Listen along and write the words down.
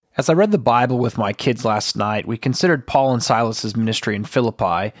As I read the Bible with my kids last night, we considered Paul and Silas's ministry in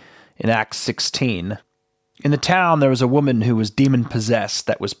Philippi in Acts 16. In the town, there was a woman who was demon-possessed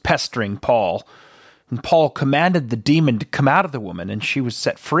that was pestering Paul. And Paul commanded the demon to come out of the woman, and she was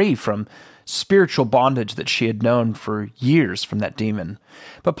set free from spiritual bondage that she had known for years from that demon.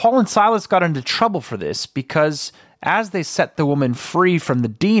 But Paul and Silas got into trouble for this because as they set the woman free from the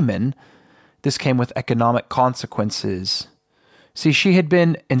demon, this came with economic consequences. See, she had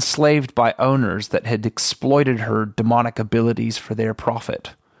been enslaved by owners that had exploited her demonic abilities for their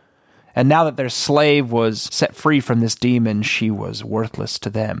profit. And now that their slave was set free from this demon, she was worthless to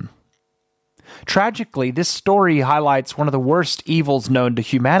them. Tragically, this story highlights one of the worst evils known to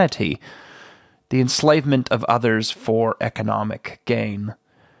humanity, the enslavement of others for economic gain.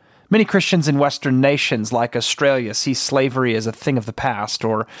 Many Christians in Western nations like Australia see slavery as a thing of the past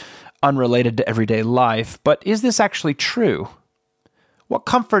or unrelated to everyday life, but is this actually true? What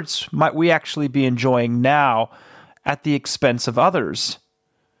comforts might we actually be enjoying now at the expense of others?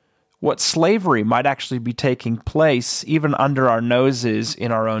 What slavery might actually be taking place even under our noses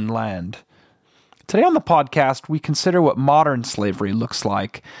in our own land? Today on the podcast, we consider what modern slavery looks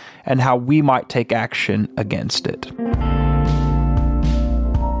like and how we might take action against it.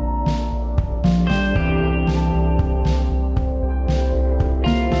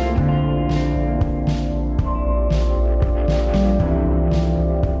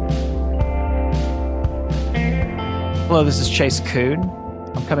 Hello, this is Chase Kuhn.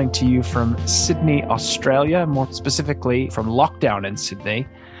 I'm coming to you from Sydney, Australia, more specifically from lockdown in Sydney.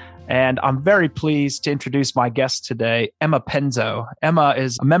 And I'm very pleased to introduce my guest today, Emma Penzo. Emma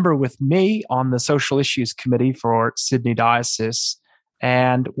is a member with me on the Social Issues Committee for Sydney Diocese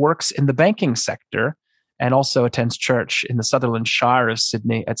and works in the banking sector and also attends church in the Sutherland Shire of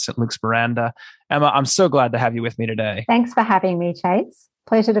Sydney at St. Luke's Miranda. Emma, I'm so glad to have you with me today. Thanks for having me, Chase.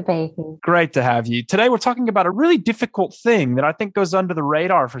 Pleasure to be here. Great to have you. Today, we're talking about a really difficult thing that I think goes under the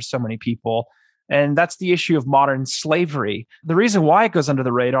radar for so many people, and that's the issue of modern slavery. The reason why it goes under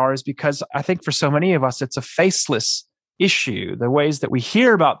the radar is because I think for so many of us, it's a faceless issue. The ways that we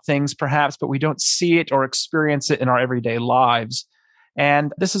hear about things, perhaps, but we don't see it or experience it in our everyday lives.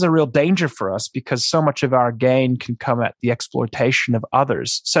 And this is a real danger for us because so much of our gain can come at the exploitation of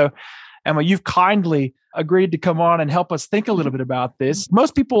others. So, Emma, you've kindly agreed to come on and help us think a little bit about this.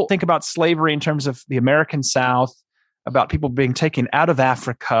 Most people think about slavery in terms of the American South, about people being taken out of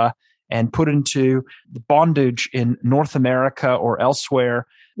Africa and put into the bondage in North America or elsewhere.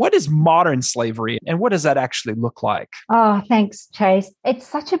 What is modern slavery and what does that actually look like? Oh, thanks, Chase. It's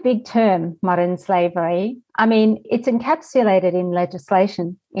such a big term, modern slavery. I mean, it's encapsulated in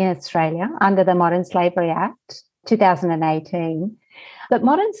legislation in Australia under the Modern Slavery Act, 2018. But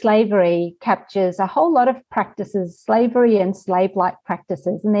modern slavery captures a whole lot of practices, slavery and slave-like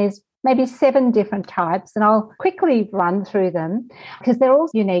practices, and there's maybe 7 different types, and I'll quickly run through them because they're all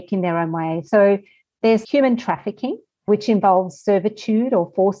unique in their own way. So there's human trafficking, which involves servitude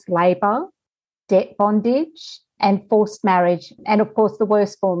or forced labour, debt bondage, and forced marriage, and of course the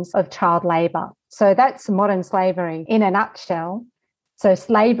worst forms of child labour. So that's modern slavery in a nutshell. So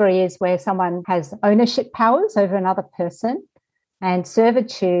slavery is where someone has ownership powers over another person. And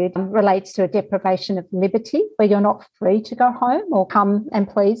servitude relates to a deprivation of liberty where you're not free to go home or come and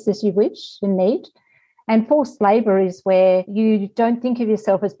please as you wish and need. And forced labour is where you don't think of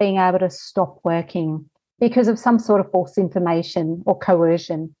yourself as being able to stop working because of some sort of false information or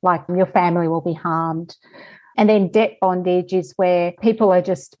coercion, like your family will be harmed. And then debt bondage is where people are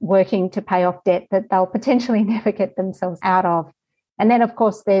just working to pay off debt that they'll potentially never get themselves out of. And then, of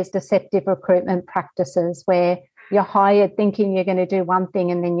course, there's deceptive recruitment practices where you're hired thinking you're going to do one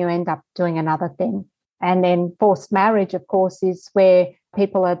thing and then you end up doing another thing. And then forced marriage, of course, is where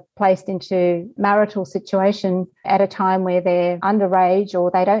people are placed into marital situation at a time where they're underage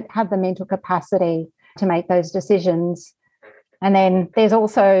or they don't have the mental capacity to make those decisions. And then there's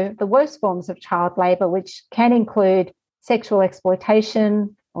also the worst forms of child labour, which can include sexual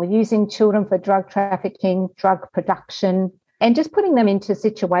exploitation or using children for drug trafficking, drug production, and just putting them into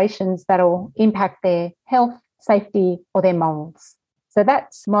situations that'll impact their health, safety, or their morals. So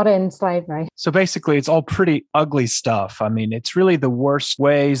that's modern slavery. So basically, it's all pretty ugly stuff. I mean, it's really the worst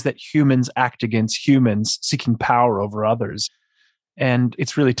ways that humans act against humans, seeking power over others. And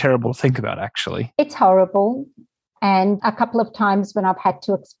it's really terrible to think about, actually. It's horrible. And a couple of times when I've had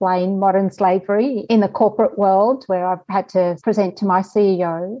to explain modern slavery in the corporate world, where I've had to present to my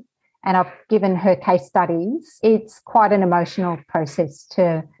CEO, and I've given her case studies. It's quite an emotional process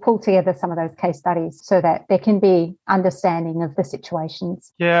to pull together some of those case studies so that there can be understanding of the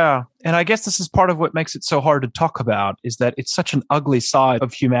situations. Yeah. And I guess this is part of what makes it so hard to talk about, is that it's such an ugly side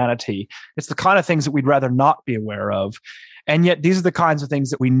of humanity. It's the kind of things that we'd rather not be aware of. And yet these are the kinds of things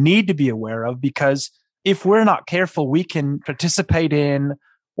that we need to be aware of, because if we're not careful, we can participate in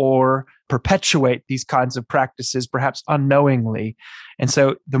or perpetuate these kinds of practices, perhaps unknowingly. And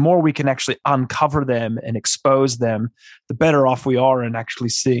so the more we can actually uncover them and expose them, the better off we are in actually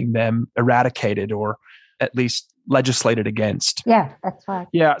seeing them eradicated or at least legislated against. Yeah, that's right.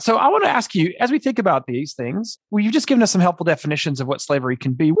 Yeah. So I want to ask you, as we think about these things, well, you've just given us some helpful definitions of what slavery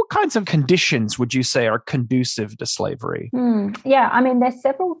can be. What kinds of conditions would you say are conducive to slavery? Yeah, I mean, there's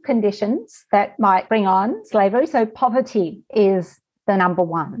several conditions that might bring on slavery. So poverty is the number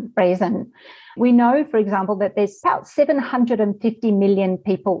one reason. We know, for example, that there's about 750 million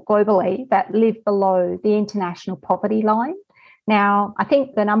people globally that live below the international poverty line. Now, I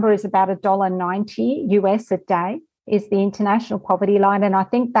think the number is about $1.90 US a day is the international poverty line. And I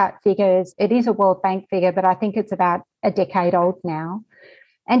think that figure it is a World Bank figure, but I think it's about a decade old now.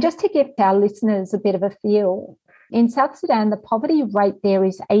 And just to give our listeners a bit of a feel, in South Sudan, the poverty rate there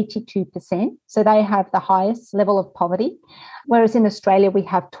is 82%. So they have the highest level of poverty, whereas in Australia, we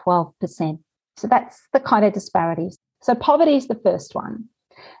have 12%. So that's the kind of disparities. So poverty is the first one.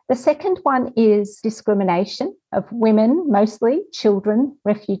 The second one is discrimination of women, mostly children,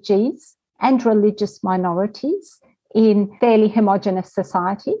 refugees, and religious minorities in fairly homogenous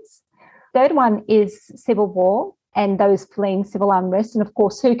societies. Third one is civil war and those fleeing civil unrest. And of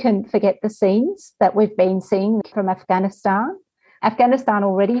course, who can forget the scenes that we've been seeing from Afghanistan? Afghanistan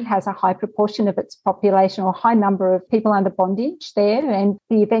already has a high proportion of its population, or a high number of people under bondage there. And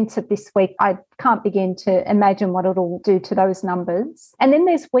the events of this week, I can't begin to imagine what it'll do to those numbers. And then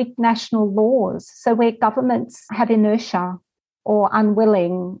there's weak national laws. So where governments have inertia or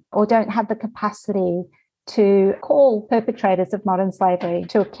unwilling or don't have the capacity to call perpetrators of modern slavery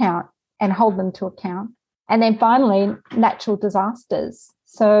to account and hold them to account. And then finally, natural disasters.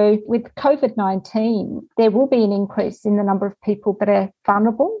 So with COVID-19, there will be an increase in the number of people that are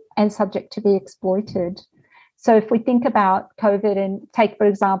vulnerable and subject to be exploited. So if we think about COVID and take, for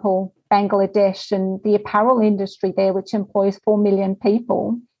example, Bangladesh and the apparel industry there, which employs 4 million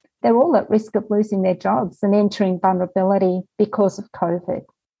people, they're all at risk of losing their jobs and entering vulnerability because of COVID.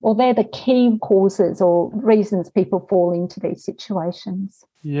 Well, they're the key causes or reasons people fall into these situations.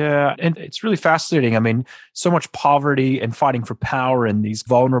 Yeah, and it's really fascinating. I mean, so much poverty and fighting for power in these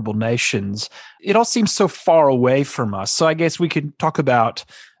vulnerable nations, it all seems so far away from us. So I guess we could talk about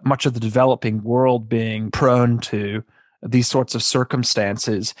much of the developing world being prone to these sorts of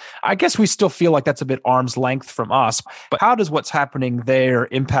circumstances. I guess we still feel like that's a bit arm's length from us. But how does what's happening there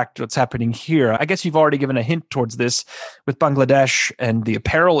impact what's happening here? I guess you've already given a hint towards this with Bangladesh and the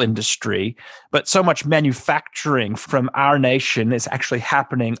apparel industry, but so much manufacturing from our nation is actually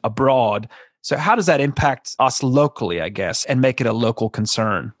happening abroad. So how does that impact us locally, I guess, and make it a local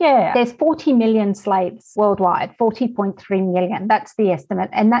concern? Yeah, there's 40 million slaves worldwide, 40.3 million. That's the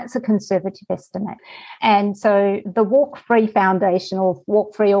estimate. And that's a conservative estimate. And so the Walk Free Foundation or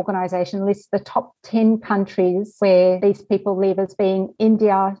Walk Free organization lists the top 10 countries where these people live as being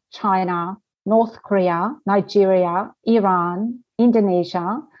India, China, North Korea, Nigeria, Iran,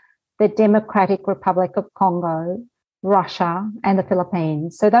 Indonesia, the Democratic Republic of Congo, Russia, and the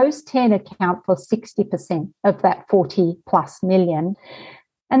Philippines. So those 10 account for 60% of that 40 plus million.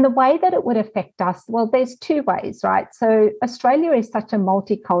 And the way that it would affect us, well, there's two ways, right? So Australia is such a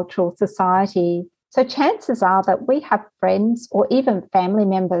multicultural society. So chances are that we have friends or even family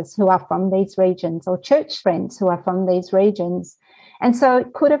members who are from these regions or church friends who are from these regions. And so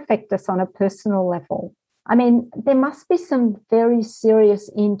it could affect us on a personal level. I mean, there must be some very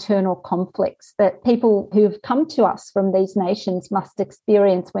serious internal conflicts that people who've come to us from these nations must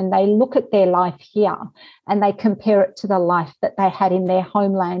experience when they look at their life here and they compare it to the life that they had in their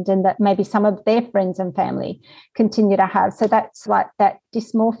homeland and that maybe some of their friends and family continue to have. So that's like that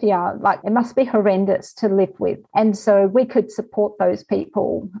dysmorphia, like it must be horrendous to live with. And so we could support those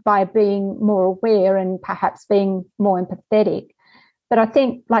people by being more aware and perhaps being more empathetic. But I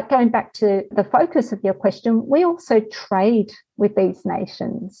think, like going back to the focus of your question, we also trade with these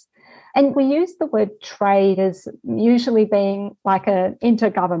nations. And we use the word trade as usually being like an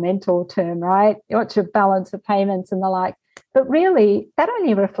intergovernmental term, right? What's your balance of payments and the like. But really, that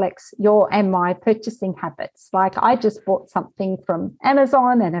only reflects your and my purchasing habits. Like I just bought something from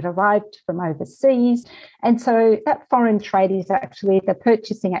Amazon and it arrived from overseas. And so that foreign trade is actually the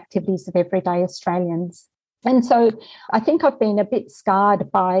purchasing activities of everyday Australians. And so I think I've been a bit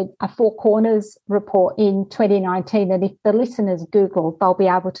scarred by a Four Corners report in 2019. And if the listeners Google, they'll be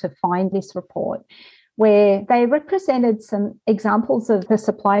able to find this report, where they represented some examples of the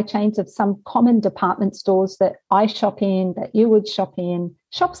supply chains of some common department stores that I shop in, that you would shop in,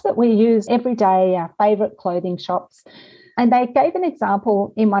 shops that we use every day, our favourite clothing shops. And they gave an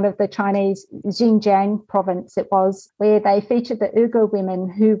example in one of the Chinese Xinjiang province, it was, where they featured the Uyghur women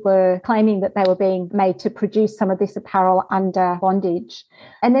who were claiming that they were being made to produce some of this apparel under bondage.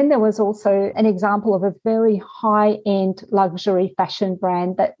 And then there was also an example of a very high-end luxury fashion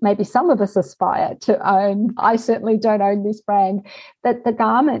brand that maybe some of us aspire to own. I certainly don't own this brand, that the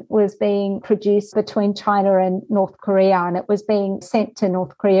garment was being produced between China and North Korea, and it was being sent to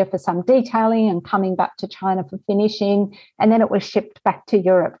North Korea for some detailing and coming back to China for finishing. And then it was shipped back to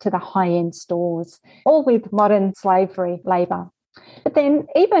Europe to the high-end stores, all with modern slavery labour. But then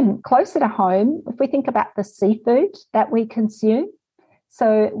even closer to home, if we think about the seafood that we consume,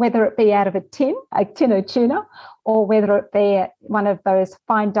 so whether it be out of a tin of tuna, or whether it be at one of those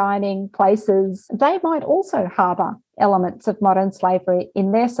fine dining places, they might also harbour elements of modern slavery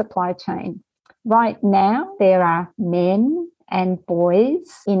in their supply chain. Right now, there are men and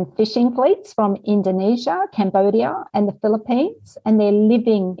boys in fishing fleets from Indonesia, Cambodia, and the Philippines, and they're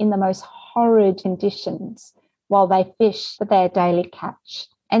living in the most horrid conditions while they fish for their daily catch.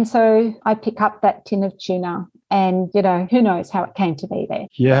 And so I pick up that tin of tuna and, who knows how it came to be there.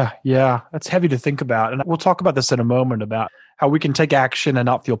 Yeah. That's heavy to think about. And we'll talk about this in a moment, about how we can take action and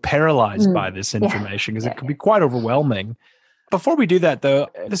not feel paralyzed by this information, because it can be quite overwhelming. Before we do that, though,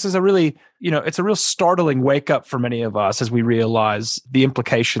 this is a really, it's a real startling wake up for many of us as we realize the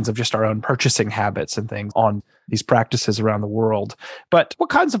implications of just our own purchasing habits and things on these practices around the world. But what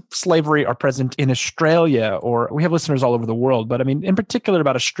kinds of slavery are present in Australia? Or we have listeners all over the world, but I mean, in particular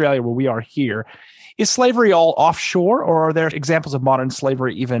about Australia, where we are here, is slavery all offshore, or are there examples of modern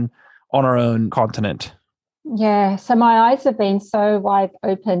slavery even on our own continent? Yeah, so my eyes have been so wide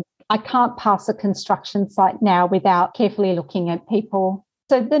open. I can't pass a construction site now without carefully looking at people.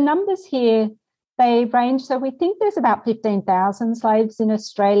 So the numbers here, they range. So we think there's about 15,000 slaves in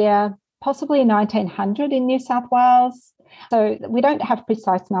Australia, possibly 1,900 in New South Wales. So we don't have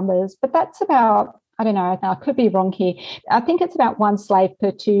precise numbers, but that's about, I don't know, I could be wrong here. I think it's about one slave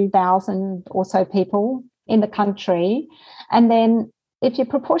per 2,000 or so people in the country. And then if you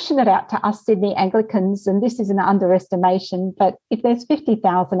proportion it out to us Sydney Anglicans, and this is an underestimation, but if there's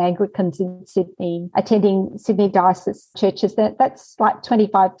 50,000 Anglicans in Sydney attending Sydney diocese churches, that's like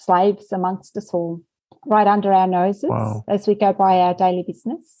 25 slaves amongst us all, right under our noses as we go by our daily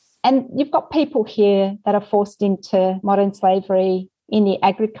business. And you've got people here that are forced into modern slavery in the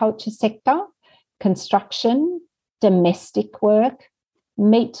agriculture sector, construction, domestic work,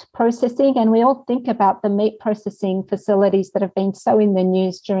 meat processing, and we all think about the meat processing facilities that have been so in the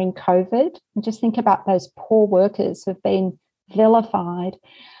news during COVID, and just think about those poor workers who've been vilified,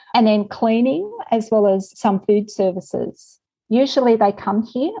 and then cleaning as well as some food services. Usually they come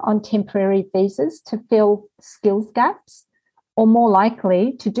here on temporary visas to fill skills gaps, or more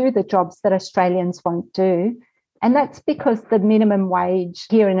likely to do the jobs that Australians won't do. And that's because the minimum wage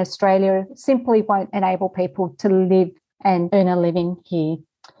here in Australia simply won't enable people to live and earn a living here.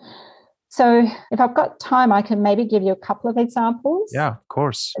 So if I've got time, I can maybe give you a couple of examples. Yeah, of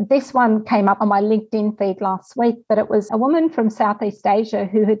course. This one came up on my LinkedIn feed last week, but it was a woman from Southeast Asia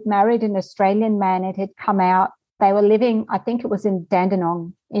who had married an Australian man. It had come out. They were living, I think it was in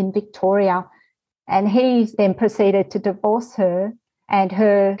Dandenong in Victoria. And he then proceeded to divorce her, and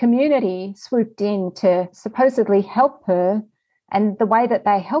her community swooped in to supposedly help her. And the way that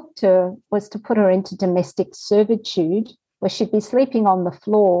they helped her was to put her into domestic servitude, where she'd be sleeping on the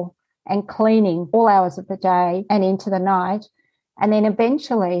floor and cleaning all hours of the day and into the night. And then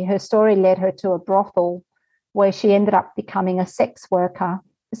eventually her story led her to a brothel where she ended up becoming a sex worker.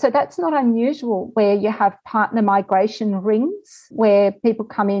 So that's not unusual, where you have partner migration rings, where people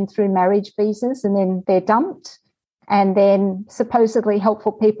come in through marriage visas and then they're dumped, and then supposedly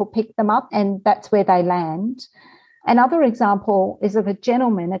helpful people pick them up, and that's where they land. Another example is of a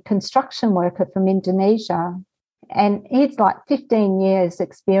gentleman, a construction worker from Indonesia, and he's like 15 years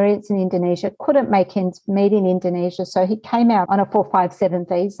experience in Indonesia, couldn't make ends meet in Indonesia, so he came out on a 457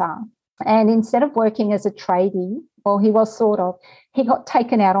 visa. And instead of working as a tradie, well, he was sort of, he got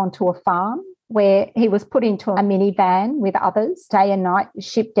taken out onto a farm where he was put into a minivan with others, day and night,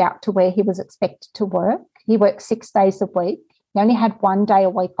 shipped out to where he was expected to work. He worked 6 days a week. He only had 1 day a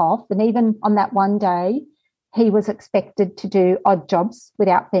week off, and even on that one day, he was expected to do odd jobs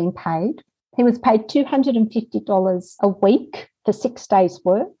without being paid. He was paid $250 a week for 6 days'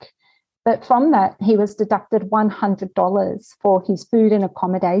 work. But from that, he was deducted $100 for his food and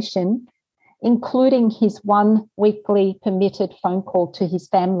accommodation, including his one weekly permitted phone call to his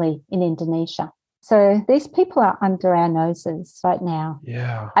family in Indonesia. So these people are under our noses right now.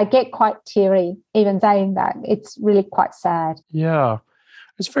 Yeah. I get quite teary even saying that. It's really quite sad. Yeah.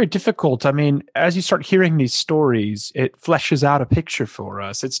 It's very difficult. I mean, as you start hearing these stories, it fleshes out a picture for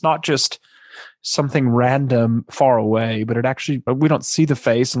us. It's not just something random far away, but we don't see the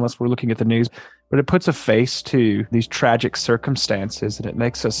face unless we're looking at the news, but it puts a face to these tragic circumstances, and it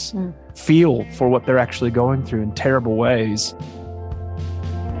makes us feel for what they're actually going through in terrible ways.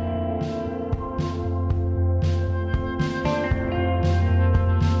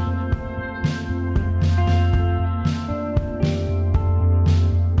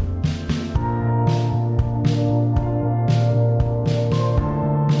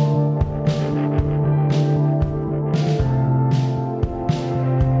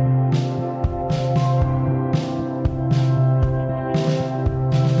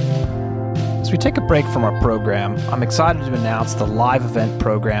 As we take a break from our program, I'm excited to announce the live event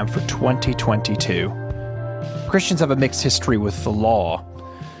program for 2022. Christians have a mixed history with the law.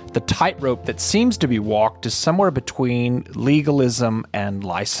 The tightrope that seems to be walked is somewhere between legalism and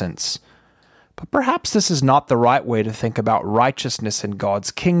license. But perhaps this is not the right way to think about righteousness in God's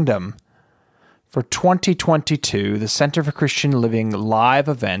kingdom. For 2022, the Center for Christian Living live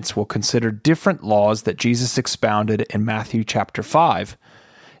events will consider different laws that Jesus expounded in Matthew chapter 5.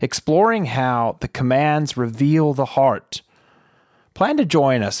 Exploring how the commands reveal the heart. Plan to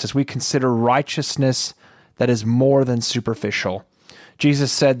join us as we consider righteousness that is more than superficial.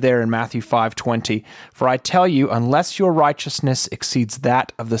 Jesus said there in Matthew 5:20, "For I tell you, unless your righteousness exceeds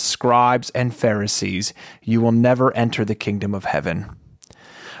that of the scribes and Pharisees, you will never enter the kingdom of heaven."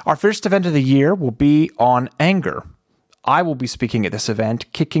 Our first event of the year will be on anger. I will be speaking at this event,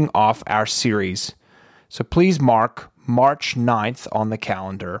 kicking off our series. So please mark March 9th on the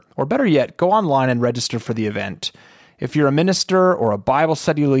calendar, or better yet, go online and register for the event. If you're a minister or a Bible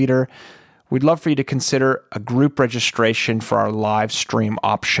study leader, we'd love for you to consider a group registration for our live stream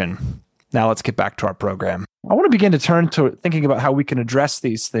option. Now let's get back to our program. I want to begin to turn to thinking about how we can address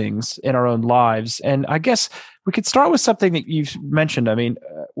these things in our own lives. And I guess we could start with something that you've mentioned. I mean,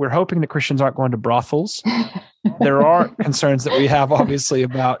 we're hoping that Christians aren't going to brothels. There are concerns that we have, obviously,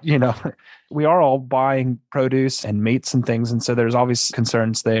 about, we are all buying produce and meats and things. And so there's obvious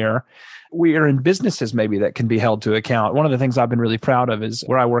concerns there. We are in businesses maybe that can be held to account. One of the things I've been really proud of is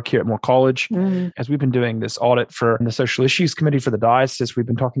where I work here at Moore College, as we've been doing this audit for the Social Issues Committee for the diocese, we've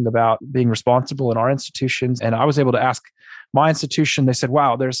been talking about being responsible in our institutions. And I was able to ask my institution, they said,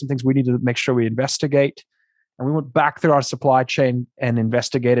 wow, there's some things we need to make sure we investigate. And we went back through our supply chain and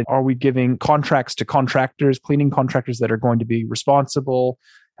investigated, are we giving contracts to contractors, cleaning contractors that are going to be responsible,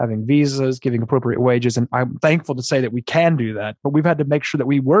 having visas, giving appropriate wages. And I'm thankful to say that we can do that, but we've had to make sure that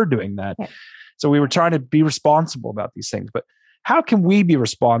we were doing that. Yeah. So we were trying to be responsible about these things. But how can we be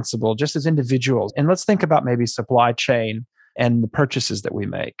responsible just as individuals? And let's think about maybe supply chain and the purchases that we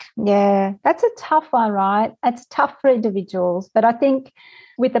make. Yeah, that's a tough one, right? It's tough for individuals. But I think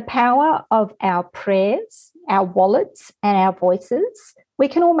with the power of our prayers, our wallets, and our voices, we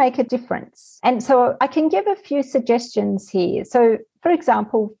can all make a difference. And so I can give a few suggestions here. So, for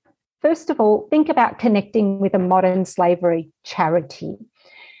example, first of all, think about connecting with a modern slavery charity.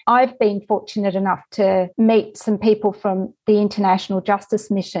 I've been fortunate enough to meet some people from the International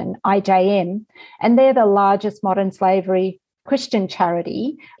Justice Mission, IJM, and they're the largest modern slavery Christian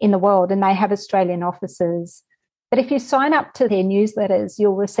charity in the world, and they have Australian offices. But if you sign up to their newsletters,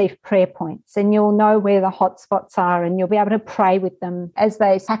 you'll receive prayer points and you'll know where the hot spots are, and you'll be able to pray with them as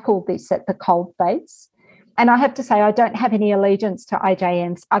they tackle this at the cold face. And I have to say, I don't have any allegiance to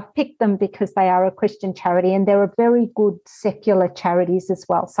IJMs. I've picked them because they are a Christian charity, and there are very good secular charities as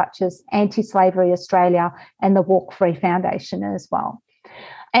well, such as Anti-Slavery Australia and the Walk Free Foundation as well.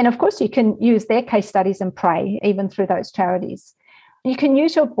 And of course, you can use their case studies and pray even through those charities. You can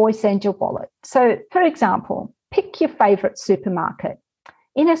use your voice and your wallet. So, for example, pick your favourite supermarket.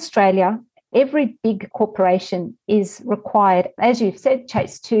 In Australia, every big corporation is required, as you've said,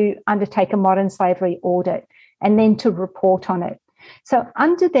 Chase, to undertake a modern slavery audit and then to report on it. So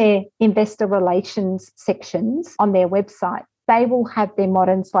under their investor relations sections on their website, they will have their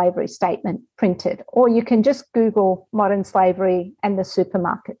modern slavery statement printed, or you can just Google modern slavery and the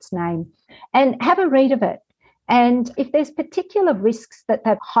supermarket's name and have a read of it. And if there's particular risks that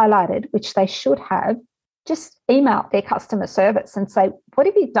they've highlighted, which they should have, just email their customer service and say, what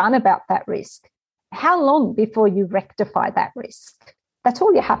have you done about that risk? How long before you rectify that risk? That's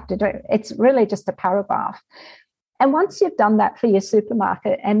all you have to do. It's really just a paragraph. And once you've done that for your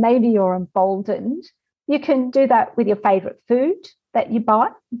supermarket and maybe you're emboldened, you can do that with your favourite food that you buy,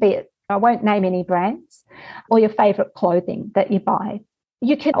 be it, I won't name any brands, or your favourite clothing that you buy.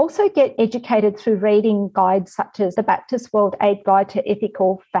 You can also get educated through reading guides such as the Baptist World Aid Guide to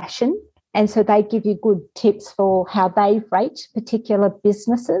Ethical Fashion. And so they give you good tips for how they rate particular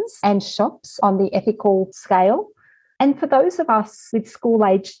businesses and shops on the ethical scale. And for those of us with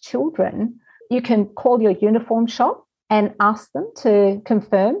school-aged children, you can call your uniform shop and ask them to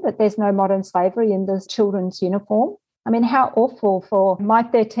confirm that there's no modern slavery in the children's uniform. I mean, how awful for my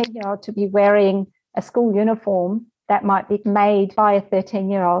 13-year-old to be wearing a school uniform that might be made by a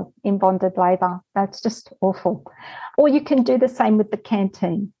 13-year-old in bonded labour. That's just awful. Or you can do the same with the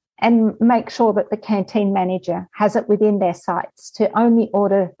canteen and make sure that the canteen manager has it within their sights to only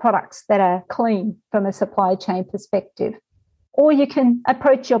order products that are clean from a supply chain perspective. Or you can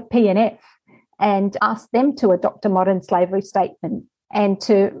approach your P&F and ask them to adopt a modern slavery statement and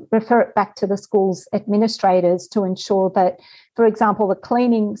to refer it back to the school's administrators to ensure that, for example, the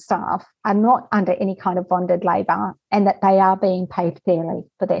cleaning staff are not under any kind of bonded labour and that they are being paid fairly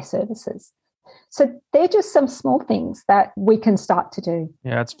for their services. So they're just some small things that we can start to do.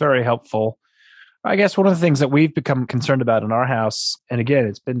 Yeah, it's very helpful. I guess one of the things that we've become concerned about in our house, and again,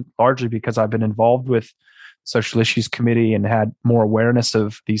 it's been largely because I've been involved with Social Issues Committee and had more awareness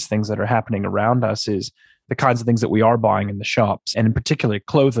of these things that are happening around us, is the kinds of things that we are buying in the shops, and in particular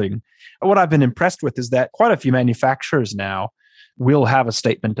clothing. What I've been impressed with is that quite a few manufacturers now will have a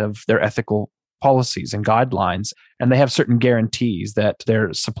statement of their ethical policies and guidelines, and they have certain guarantees that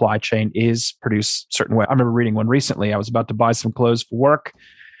their supply chain is produced a certain way. I remember reading one recently. I was about to buy some clothes for work,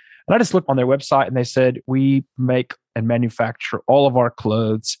 and I just looked on their website and they said, we make and manufacture all of our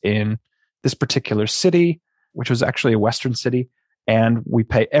clothes in this particular city, which was actually a Western city, and we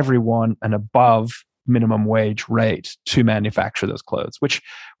pay everyone an above minimum wage rate to manufacture those clothes, which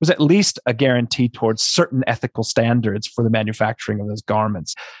was at least a guarantee towards certain ethical standards for the manufacturing of those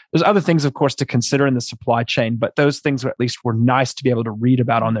garments. There's other things, of course, to consider in the supply chain, but those things at least were nice to be able to read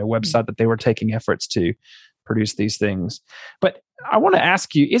about on their website, that they were taking efforts to produce these things. But I want to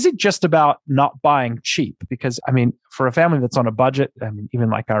ask you, is it just about not buying cheap? Because, I mean, for a family that's on a budget, I mean, even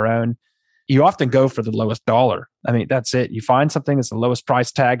like our own, you often go for the lowest dollar. I mean, that's it. You find something that's the lowest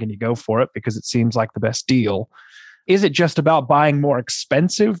price tag and you go for it because it seems like the best deal. Is it just about buying more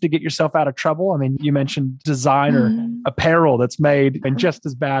expensive to get yourself out of trouble? I mean, you mentioned designer apparel that's made in just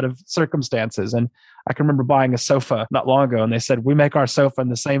as bad of circumstances. And I can remember buying a sofa not long ago, and they said, we make our sofa in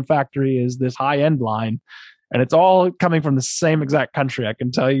the same factory as this high-end line. And it's all coming from the same exact country, I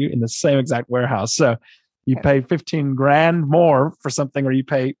can tell you, in the same exact warehouse. So you pay 15 grand more for something, or you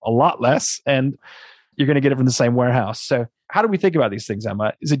pay a lot less, and you're going to get it from the same warehouse. So how do we think about these things,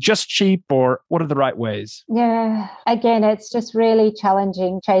 Emma? Is it just cheap, or what are the right ways? Yeah, again, it's just really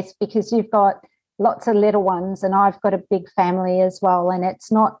challenging, Chase, because you've got lots of little ones and I've got a big family as well. And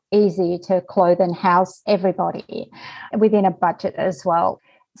it's not easy to clothe and house everybody within a budget as well.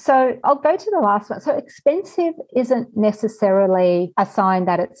 So I'll go to the last one. So expensive isn't necessarily a sign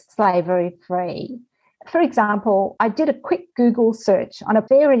that it's slavery free. For example, I did a quick Google search on a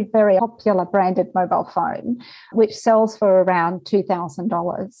very, very popular branded mobile phone, which sells for around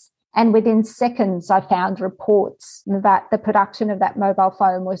 $2,000. And within seconds, I found reports that the production of that mobile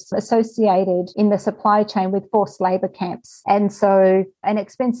phone was associated in the supply chain with forced labour camps. And so an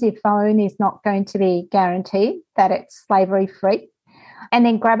expensive phone is not going to be guaranteed that it's slavery free. And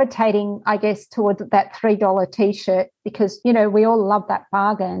then gravitating, I guess, towards that $3 T-shirt, because, you know, we all love that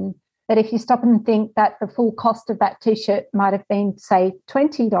bargain. But if you stop and think that the full cost of that T-shirt might have been, say,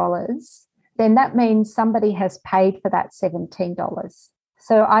 $20, then that means somebody has paid for that $17.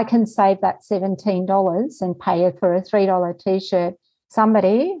 So I can save that $17 and pay it for a $3 T-shirt.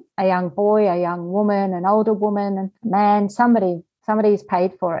 Somebody, a young boy, a young woman, an older woman, a man, somebody's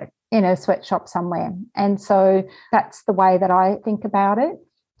paid for it in a sweatshop somewhere. And so that's the way that I think about it.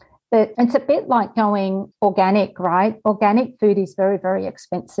 But it's a bit like going organic, right? Organic food is very, very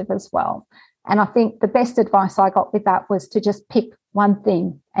expensive as well. And I think the best advice I got with that was to just pick one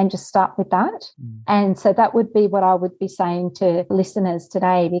thing and just start with that. And so that would be what I would be saying to listeners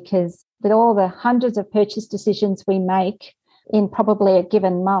today, because with all the hundreds of purchase decisions we make in probably a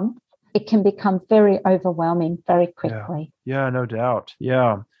given month, it can become very overwhelming very quickly. Yeah, no doubt.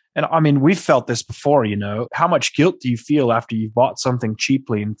 Yeah. And I mean, we've felt this before, you know. How much guilt do you feel after you've bought something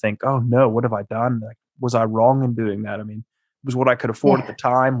cheaply and think, oh no, what have I done? Like, was I wrong in doing that? I mean, was what I could afford at the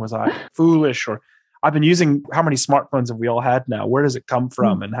time? Was I foolish? Or I've been using, how many smartphones have we all had now? Where does it come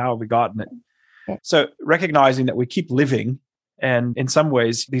from and how have we gotten it? So recognizing that we keep living And in some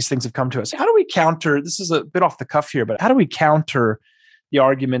ways, these things have come to us. How do we counter, this is a bit off the cuff here, but how do we counter the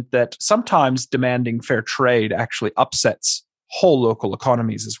argument that sometimes demanding fair trade actually upsets whole local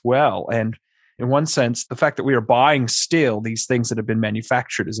economies as well? And in one sense, the fact that we are buying still these things that have been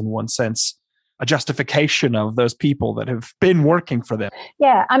manufactured is in one sense a justification of those people that have been working for them.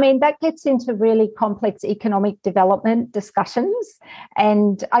 Yeah, I mean, that gets into really complex economic development discussions.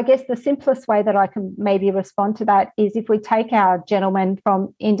 And I guess the simplest way that I can maybe respond to that is if we take our gentleman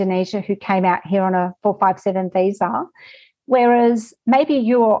from Indonesia who came out here on a 457 visa, whereas maybe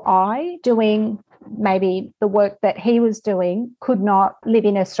you or I doing maybe the work that he was doing could not live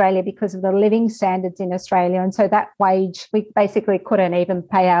in Australia because of the living standards in Australia. And so that wage, we basically couldn't even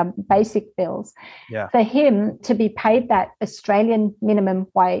pay our basic bills. Yeah. For him to be paid that Australian minimum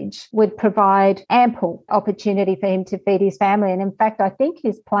wage would provide ample opportunity for him to feed his family. And in fact, I think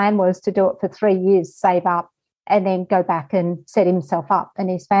his plan was to do it for 3 years, save up, and then go back and set himself up and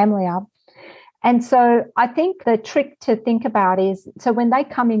his family up. And so I think the trick to think about is, so when they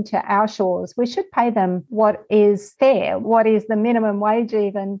come into our shores, we should pay them what is fair, what is the minimum wage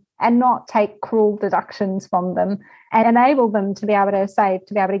even, and not take cruel deductions from them and enable them to be able to save,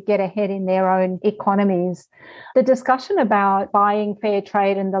 to be able to get ahead in their own economies. The discussion about buying fair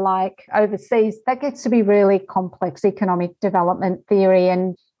trade and the like overseas, that gets to be really complex economic development theory.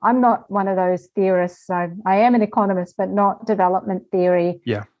 And I'm not one of those theorists. So I am an economist, but not development theory.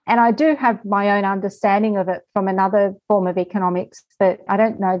 Yeah. And I do have my own understanding of it from another form of economics, but I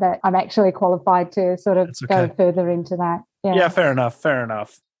don't know that I'm actually qualified to sort of go further into that. Yeah, fair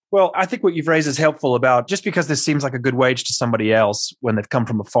enough. Well, I think what you've raised is helpful about just because this seems like a good wage to somebody else when they've come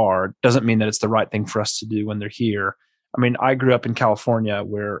from afar doesn't mean that it's the right thing for us to do when they're here. I mean, I grew up in California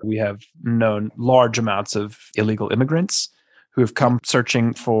where we have known large amounts of illegal immigrants who have come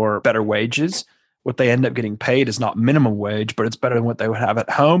searching for better wages. What they end up getting paid is not minimum wage, but it's better than what they would have at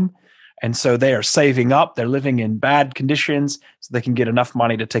home. And so they are saving up. They're living in bad conditions so they can get enough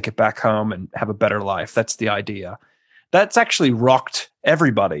money to take it back home and have a better life. That's the idea. That's actually rocked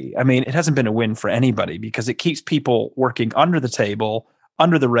everybody. I mean, it hasn't been a win for anybody because it keeps people working under the table,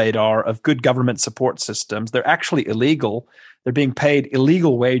 under the radar of good government support systems. They're actually illegal. They're being paid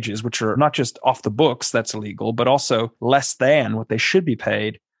illegal wages, which are not just off the books, that's illegal, but also less than what they should be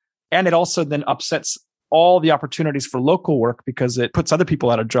paid. And it also then upsets all the opportunities for local work because it puts other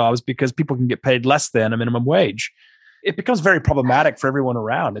people out of jobs because people can get paid less than a minimum wage. It becomes very problematic for everyone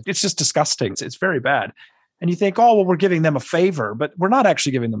around. It's just disgusting. It's very bad. And you think, oh, well, we're giving them a favor, but we're not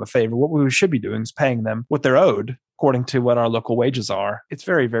actually giving them a favor. What we should be doing is paying them what they're owed according to what our local wages are. It's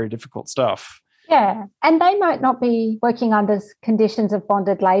very, very difficult stuff. Yeah. And they might not be working under conditions of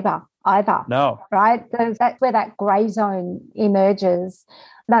bonded labour either. No. Right? So that's where that grey zone emerges.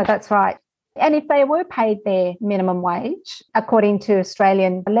 No, that's right. And if they were paid their minimum wage according to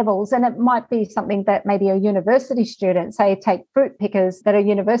Australian levels, and it might be something that maybe a university student, say take fruit pickers, that a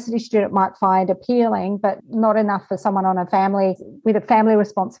university student might find appealing, but not enough for someone on a family with a family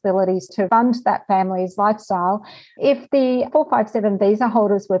responsibilities to fund that family's lifestyle. If the 457 visa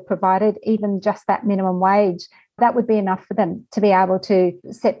holders were provided even just that minimum wage, that would be enough for them to be able to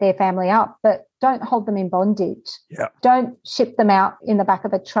set their family up. But don't hold them in bondage. Yeah. Don't ship them out in the back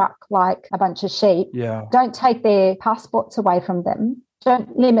of a truck like a bunch of sheep. Yeah. Don't take their passports away from them.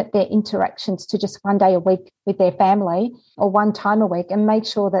 Don't limit their interactions to just one day a week with their family or one time a week, and make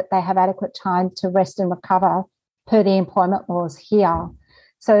sure that they have adequate time to rest and recover per the employment laws here.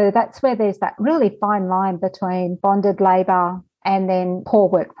 So that's where there's that really fine line between bonded labour and then poor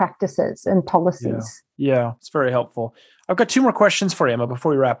work practices and policies. Yeah, it's very helpful. I've got two more questions for you, Emma,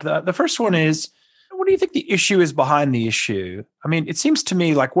 before we wrap. The first one is, what do you think the issue is behind the issue? I mean, it seems to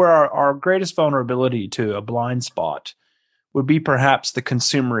me like where our greatest vulnerability to a blind spot would be perhaps the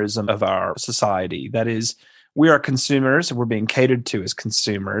consumerism of our society. That is, we are consumers and we're being catered to as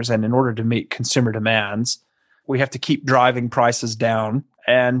consumers. And in order to meet consumer demands, we have to keep driving prices down.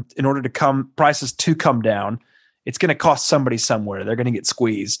 And in order to prices to come down, it's going to cost somebody somewhere. They're going to get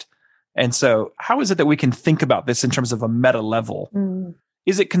squeezed. And so how is it that we can think about this in terms of a meta level?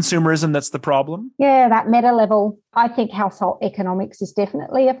 Is it consumerism that's the problem? Yeah, that meta level. I think household economics is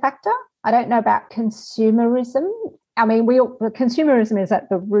definitely a factor. I don't know about consumerism. I mean, consumerism is at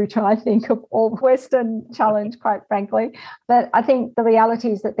the root, I think, of all Western challenge, quite frankly. But I think the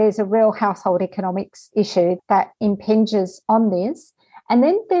reality is that there's a real household economics issue that impinges on this. And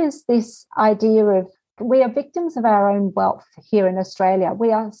then there's this idea of we are victims of our own wealth here in Australia.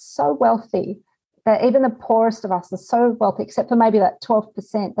 We are so wealthy that even the poorest of us are so wealthy, except for maybe that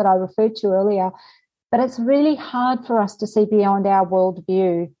 12% that I referred to earlier. But it's really hard for us to see beyond our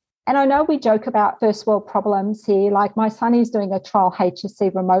worldview And I know we joke about first world problems here. Like my son is doing a trial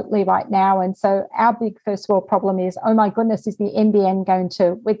HSC remotely right now. And so our big first world problem is, oh my goodness, is the NBN going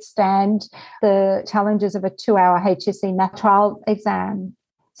to withstand the challenges of a 2-hour HSC math trial exam?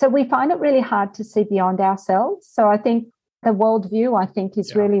 So we find it really hard to see beyond ourselves. So I think the worldview,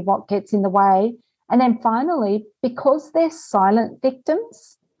 is really what gets in the way. And then finally, because they're silent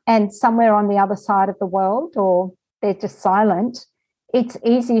victims and somewhere on the other side of the world, or they're just silent, it's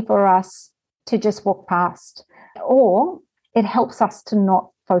easy for us to just walk past, or it helps us to not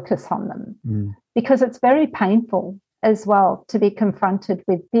focus on them because it's very painful as well to be confronted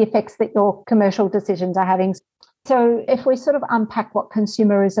with the effects that your commercial decisions are having. So if we sort of unpack what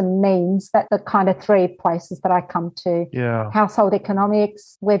consumerism means, that's the kind of three places that I come to. Yeah. Household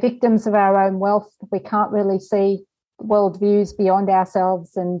economics, we're victims of our own wealth. We can't really see worldviews beyond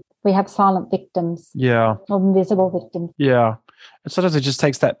ourselves, and we have silent victims. Yeah. Or invisible victims. Yeah. And sometimes it just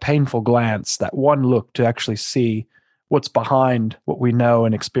takes that painful glance, that one look to actually see what's behind what we know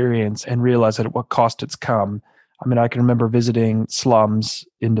and experience and realize that at what cost it's come. I mean, I can remember visiting slums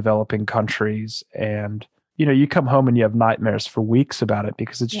in developing countries, and you come home and you have nightmares for weeks about it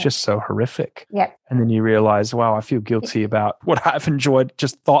because it's just so horrific. Yeah. And then you realize, wow, I feel guilty about what I've enjoyed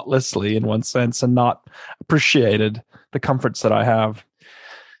just thoughtlessly in one sense and not appreciated the comforts that I have.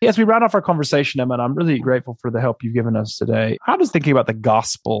 As we round off our conversation, Emma, and I'm really grateful for the help you've given us today. How does thinking about the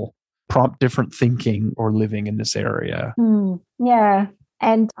gospel prompt different thinking or living in this area? Yeah.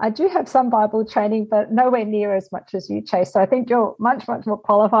 And I do have some Bible training, but nowhere near as much as you, Chase. So I think you're much, much more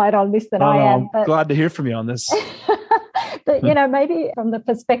qualified on this than I am. But glad to hear from you on this. But, maybe from the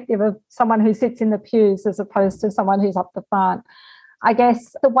perspective of someone who sits in the pews as opposed to someone who's up the front, I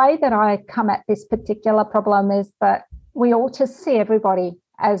guess the way that I come at this particular problem is that we ought to see everybody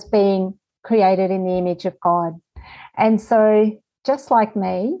as being created in the image of God. And so just like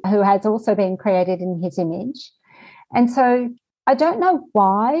me, who has also been created in his image. And so I don't know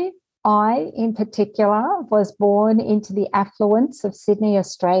why I, in particular, was born into the affluence of Sydney,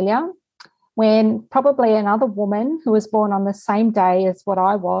 Australia, when probably another woman who was born on the same day as what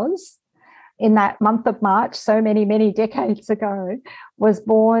I was, in that month of March, so many, many decades ago, was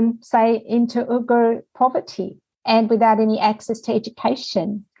born, say, into uber poverty and without any access to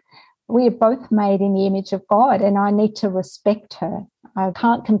education. We are both made in the image of God, and I need to respect her. I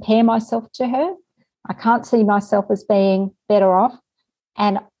can't compare myself to her. I can't see myself as being better off.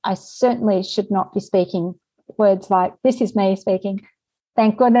 And I certainly should not be speaking words like, this is me speaking.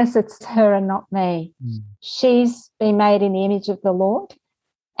 Thank goodness it's her and not me. She's been made in the image of the Lord,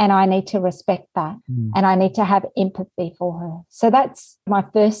 and I need to respect that. And I need to have empathy for her. So that's my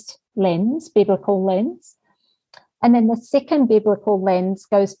first lens, biblical lens. And then the second biblical lens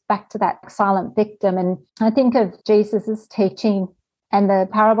goes back to that silent victim. And I think of Jesus's teaching and the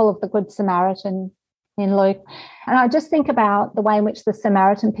parable of the Good Samaritan in Luke. And I just think about the way in which the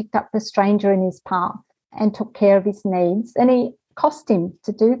Samaritan picked up the stranger in his path and took care of his needs. And he cost him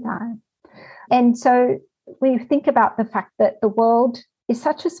to do that. And so we think about the fact that the world is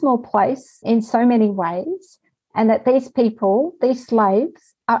such a small place in so many ways, and that these people, these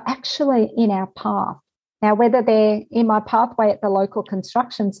slaves, are actually in our path. Now, whether they're in my pathway at the local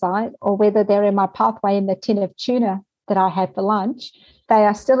construction site or whether they're in my pathway in the tin of tuna that I had for lunch, they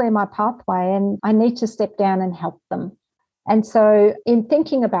are still in my pathway, and I need to step down and help them. And so in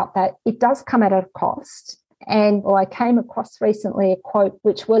thinking about that, it does come at a cost. And I came across recently a quote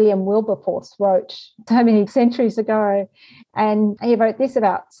which William Wilberforce wrote so many centuries ago. And he wrote this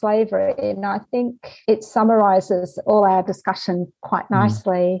about slavery. And I think it summarizes all our discussion quite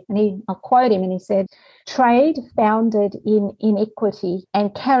nicely. And I'll quote him, and he said, "Trade founded in iniquity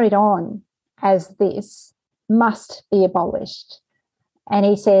and carried on as this must be abolished." And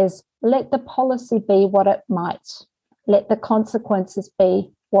he says, "Let the policy be what it might. Let the consequences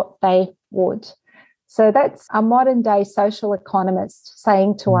be what they would." So that's a modern day social economist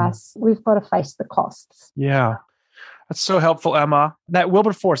saying to us, we've got to face the costs. Yeah, that's so helpful, Emma. That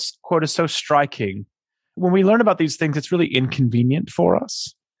Wilberforce quote is so striking. When we learn about these things, it's really inconvenient for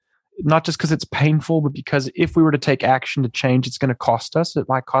us, not just because it's painful, but because if we were to take action to change, it's going to cost us. It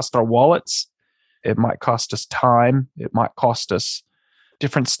might cost our wallets. It might cost us time. It might cost us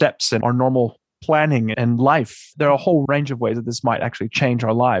different steps in our normal planning and life. There are a whole range of ways that this might actually change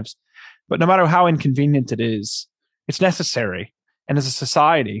our lives. But no matter how inconvenient it is, it's necessary. And as a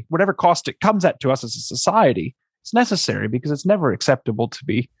society, whatever cost it comes at to us as a society, it's necessary because it's never acceptable to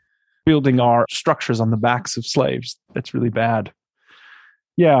be building our structures on the backs of slaves. That's really bad.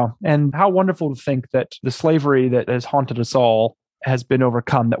 Yeah. And how wonderful to think that the slavery that has haunted us all has been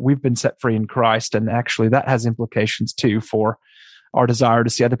overcome, that we've been set free in Christ. And actually that has implications too for our desire to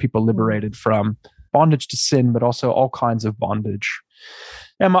see other people liberated from bondage to sin, but also all kinds of bondage.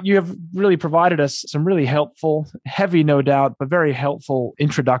 Emma, you have really provided us some really helpful, heavy no doubt, but very helpful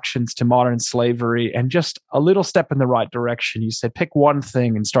introductions to modern slavery and just a little step in the right direction. You said pick one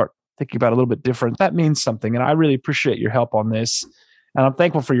thing and start thinking about it a little bit different. That means something, and I really appreciate your help on this. And I'm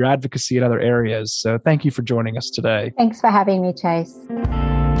thankful for your advocacy in other areas. So thank you for joining us today. Thanks for having me, Chase.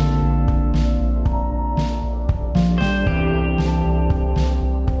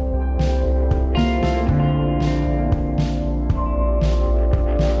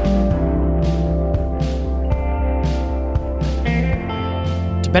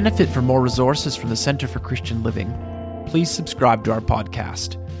 To benefit from more resources from the Center for Christian Living, please subscribe to our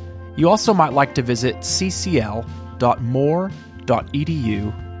podcast. You also might like to visit ccl.moore.edu.au,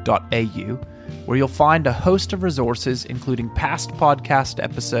 where you'll find a host of resources including past podcast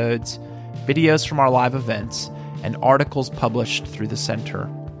episodes, videos from our live events, and articles published through the Center.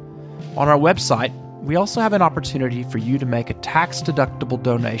 On our website, we also have an opportunity for you to make a tax-deductible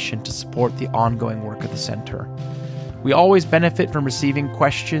donation to support the ongoing work of the Center. We always benefit from receiving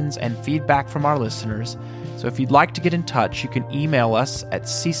questions and feedback from our listeners, so if you'd like to get in touch, you can email us at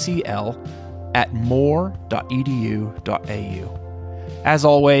ccl@moore.edu.au. As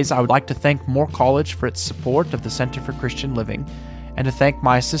always, I would like to thank Moore College for its support of the Center for Christian Living, and to thank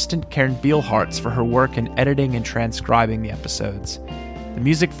my assistant Karen Beelhartz for her work in editing and transcribing the episodes. The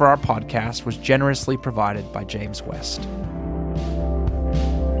music for our podcast was generously provided by James West.